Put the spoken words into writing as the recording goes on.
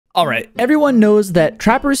Alright, everyone knows that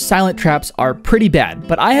trappers' silent traps are pretty bad,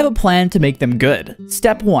 but I have a plan to make them good.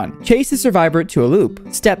 Step 1. Chase the survivor to a loop.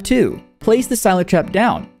 Step 2. Place the silent trap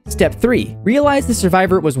down. Step 3. Realize the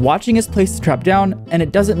survivor was watching us place the trap down, and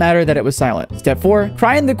it doesn't matter that it was silent. Step 4.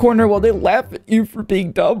 Cry in the corner while they laugh at you for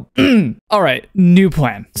being dumb. Alright, new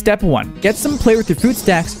plan. Step 1. Get some play with your food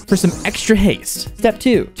stacks for some extra haste. Step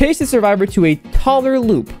 2. Chase the survivor to a taller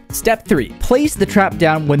loop. Step 3. Place the trap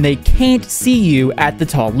down when they can't see you at the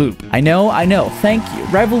tall loop. I know, thank you.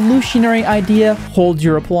 Revolutionary idea, hold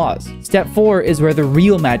your applause. Step 4 is where the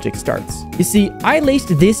real magic starts. You see, I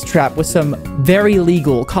laced this trap with some very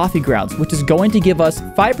legal coffee grounds, which is going to give us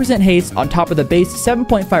 5% haste on top of the base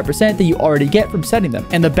 7.5% that you already get from setting them.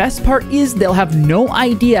 And the best part is they'll have no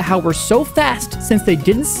idea how we're so fast since they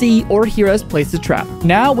didn't see or hear us place the trap.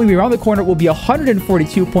 Now, when we round the corner, we'll be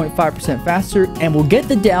 142.5% faster and we'll get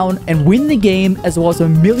the down and win the game, as well as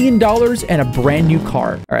 $1 million and a brand new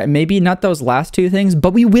car. All right, maybe not those last two things,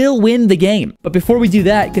 but we will win the game. But before we do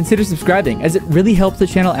that, consider subscribing, as it really helps the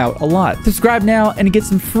channel out a lot. Subscribe now and get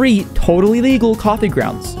some free, totally legal coffee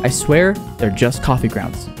grounds. I swear, they're just coffee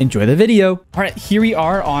grounds. Enjoy the video. All right, here we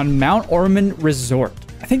are on Mount Ormond Resort.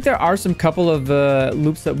 I think there are some couple of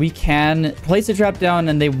loops that we can place the trap down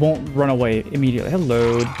and they won't run away immediately.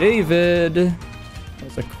 Hello, David. That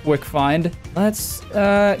was a quick find. Let's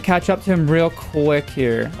catch up to him real quick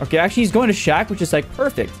here. Okay, actually, he's going to shack, which is like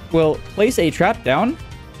perfect. We'll place a trap down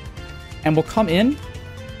and we'll come in.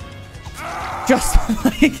 Just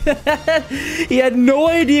like that. He had no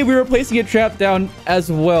idea we were placing a trap down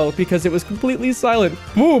as well because it was completely silent.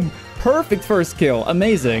 Boom. Perfect first kill.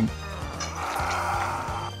 Amazing.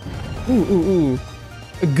 Ooh.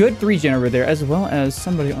 A good 3 generator there, as well as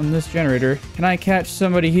somebody on this generator. Can I catch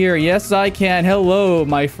somebody here? Yes, I can. Hello,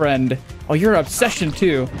 my friend. Oh, you're an obsession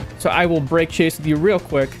too. So I will break chase with you real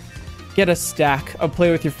quick. Get a stack of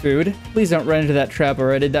play with your food. Please don't run into that trap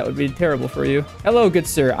already. That would be terrible for you. Hello, good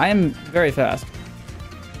sir. I am very fast.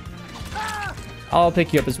 I'll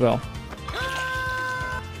pick you up as well.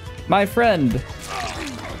 My friend.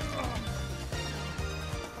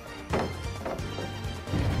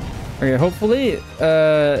 Okay, hopefully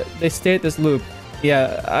they stay at this loop.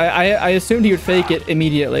 Yeah, I assumed he would fake it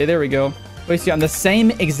immediately. There we go. Place you on the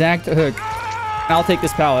same exact hook. I'll take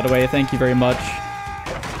this pallet away. Thank you very much.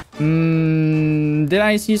 Did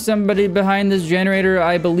I see somebody behind this generator?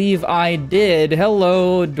 I believe I did.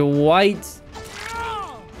 Hello, Dwight.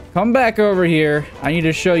 Come back over here. I need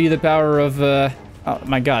to show you the power of, oh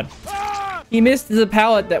my god. He missed the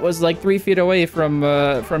pallet that was like 3 feet away from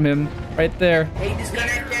him. Right there.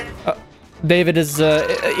 David is,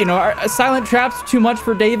 you know, are silent traps too much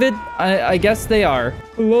for David? I guess they are.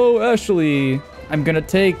 Hello, Ashley. I'm gonna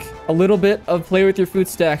take a little bit of play with your food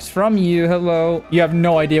stacks from you. Hello. You have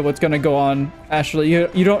no idea what's gonna go on, Ashley.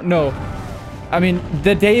 You don't know. I mean,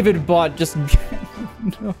 the David bot just...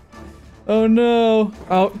 No. Oh, no.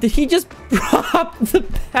 Oh, did he just drop the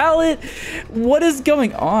pallet? What is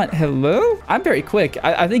going on? Hello? I'm very quick.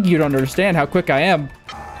 I think you don't understand how quick I am.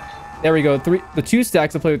 There we go. The 2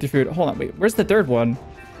 stacks of play with your food. Hold on, wait. Where's the 3rd one?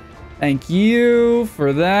 Thank you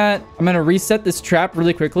for that. I'm gonna reset this trap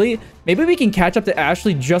really quickly. Maybe we can catch up to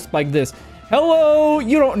Ashley just like this. Hello,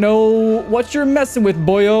 you don't know what you're messing with,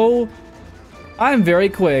 boyo. I'm very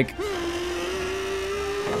quick.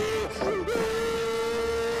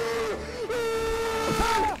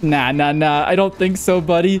 Nah. I don't think so,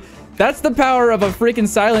 buddy. That's the power of a freaking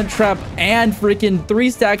silent trap and freaking 3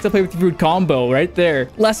 stacks to play with your food combo right there.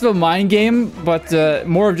 Less of a mind game, but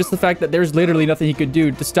more of just the fact that there's literally nothing he could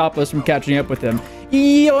do to stop us from catching up with him.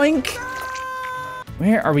 Yoink!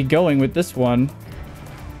 Where are we going with this one?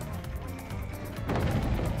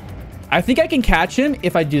 I think I can catch him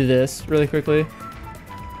if I do this really quickly.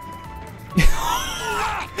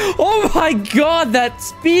 Oh my god, that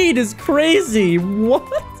speed is crazy. What?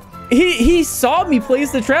 He saw me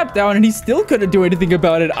place the trap down and he still couldn't do anything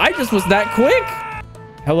about it. I just was that quick.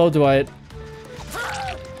 Hello, Dwight.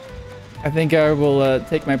 I think I will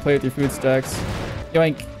take my play with your food stacks.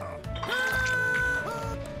 Yoink.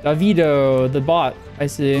 Davido, the bot. I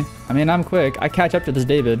see. I mean, I'm quick. I catch up to this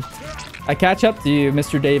David. I catch up to you,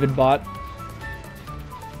 Mr. David bot.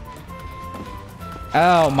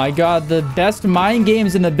 Oh my god, the best mind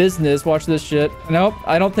games in the business. Watch this shit. Nope,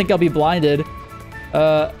 I don't think I'll be blinded.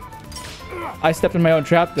 I stepped in my own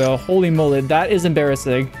trap though. Holy moly, that is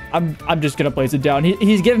embarrassing. I'm just gonna place it down.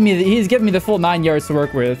 He's giving me the full 9 yards to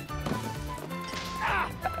work with.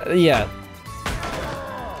 Yeah.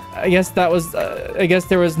 I guess that was I guess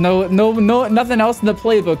there was nothing else in the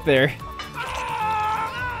playbook there.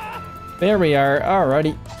 There we are.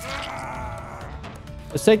 Alrighty.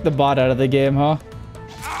 Let's take the bot out of the game, huh?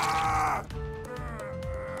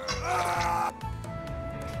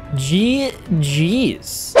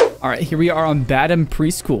 GG's. All right, here we are on Badham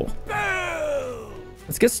Preschool.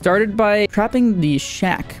 Let's get started by trapping the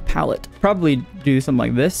shack pallet. Probably do something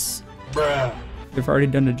like this. Bruh. They've already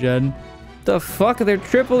done a gen. The fuck? They're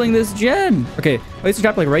tripling this gen. Okay, place the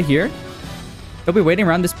trap like right here. They'll be waiting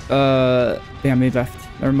around this. Damn, they left.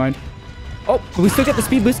 Never mind. Oh, but we still get the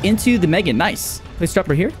speed boost into the Megan. Nice. Place trap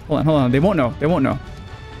right here. Hold on. They won't know. They won't know.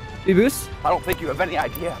 Speed boost. I don't think you have any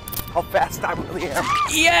idea how fast I really am.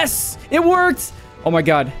 Yes, it worked. Oh my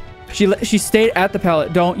god. She stayed at the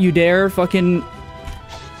pallet. Don't you dare fucking.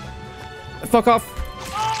 Fuck off.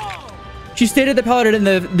 She stayed at the pallet and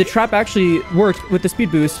the trap actually worked with the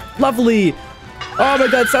speed boost. Lovely. Oh my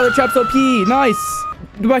god, silent trap's OP. Nice.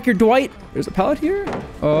 Back here, Dwight. There's a pallet here.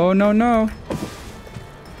 Oh, no.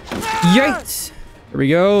 Yikes. Here we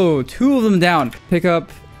go. 2 of them down. Pick up.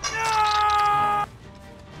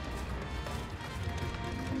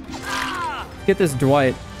 Get this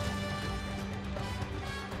Dwight.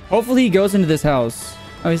 Hopefully he goes into this house.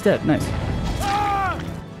 Oh, he's dead. Nice.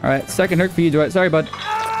 All right, second hook for you, Dwight. Sorry, bud.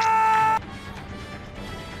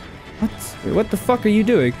 What the fuck are you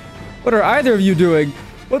doing? What are either of you doing?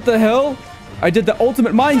 What the hell? I did the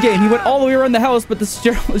ultimate mind game. He went all the way around the house, but the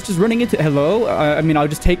stair was just running into... Hello? I mean, I'll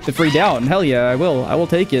just take the free down. Hell yeah, I will. I will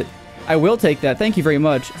take it. I will take that. Thank you very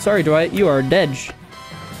much. Sorry, Dwight. You are dead.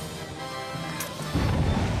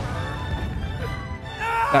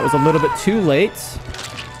 That was a little bit too late.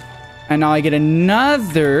 And now I get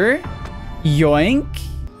another yoink.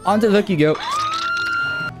 Onto the hook you go.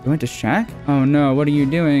 You went to shack? Oh no, what are you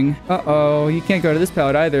doing? Uh-oh, you can't go to this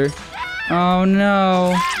pallet either. Oh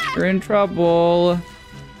no, you're in trouble.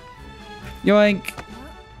 Yoink.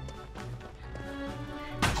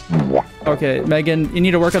 Okay, Megan, you need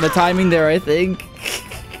to work on the timing there, I think.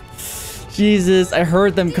 Jesus, I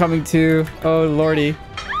heard them coming too. Oh lordy.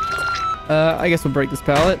 I guess we'll break this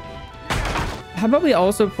pallet. How about we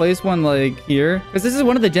also place one like here? Because this is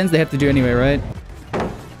one of the gens they have to do anyway, right?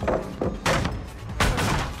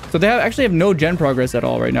 So they actually have no gen progress at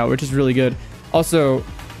all right now, which is really good. Also,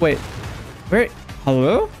 wait, where?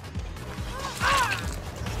 Hello?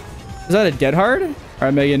 Is that a dead hard? All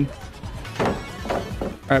right, Megan. All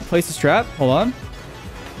right, place this trap. Hold on.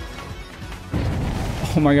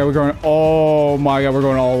 Oh my god, we're going. Oh my god, we're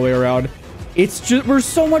going all the way around. It's just we're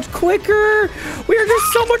so much quicker. We are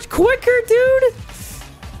just so much quicker, dude.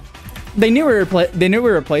 They knew we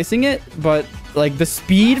were placing it, but like the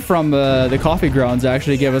speed from the coffee grounds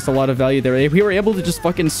actually gave us a lot of value there. We were able to just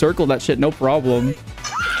fucking circle that shit, no problem.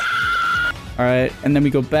 All right, and then we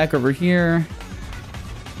go back over here.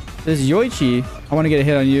 This is Yoichi. I want to get a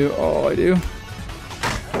hit on you. Oh, I do.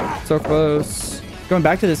 So close. Going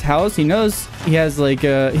back to this house, he knows he has like he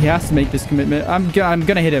has to make this commitment. I'm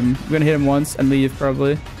gonna hit him. I'm gonna hit him once and leave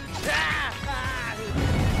probably.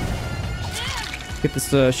 Get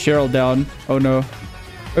this Cheryl down. Oh no.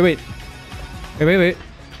 Wait.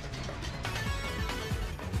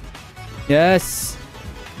 Yes.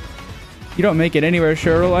 You don't make it anywhere,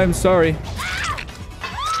 Cheryl. I'm sorry.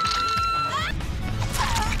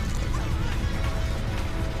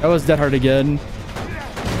 That was dead hard again.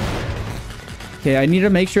 Okay, I need to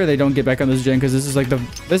make sure they don't get back on this gen because this is like the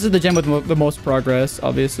gen with the most progress,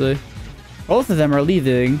 obviously. Both of them are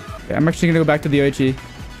leaving. Okay, I'm actually gonna go back to the Oichi.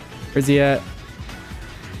 Where's he at?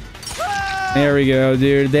 There we go,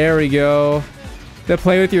 dude. There we go. They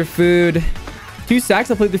play with your food. 2 stacks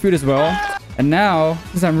will play with the food as well. And now,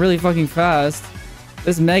 since I'm really fucking fast,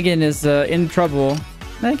 this Megan is in trouble.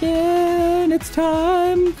 Megan, it's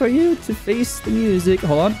time for you to face the music.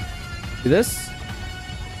 Hold on. Do this.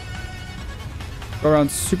 Go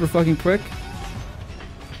around super fucking quick.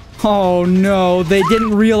 Oh no, they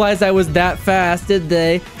didn't realize I was that fast, did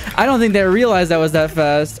they? I don't think they realized I was that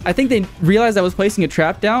fast. I think they realized I was placing a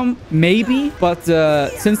trap down, maybe. But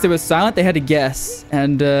since it was silent, they had to guess.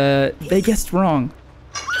 And they guessed wrong.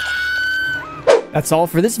 That's all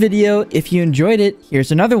for this video. If you enjoyed it,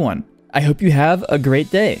 here's another one. I hope you have a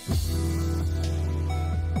great day.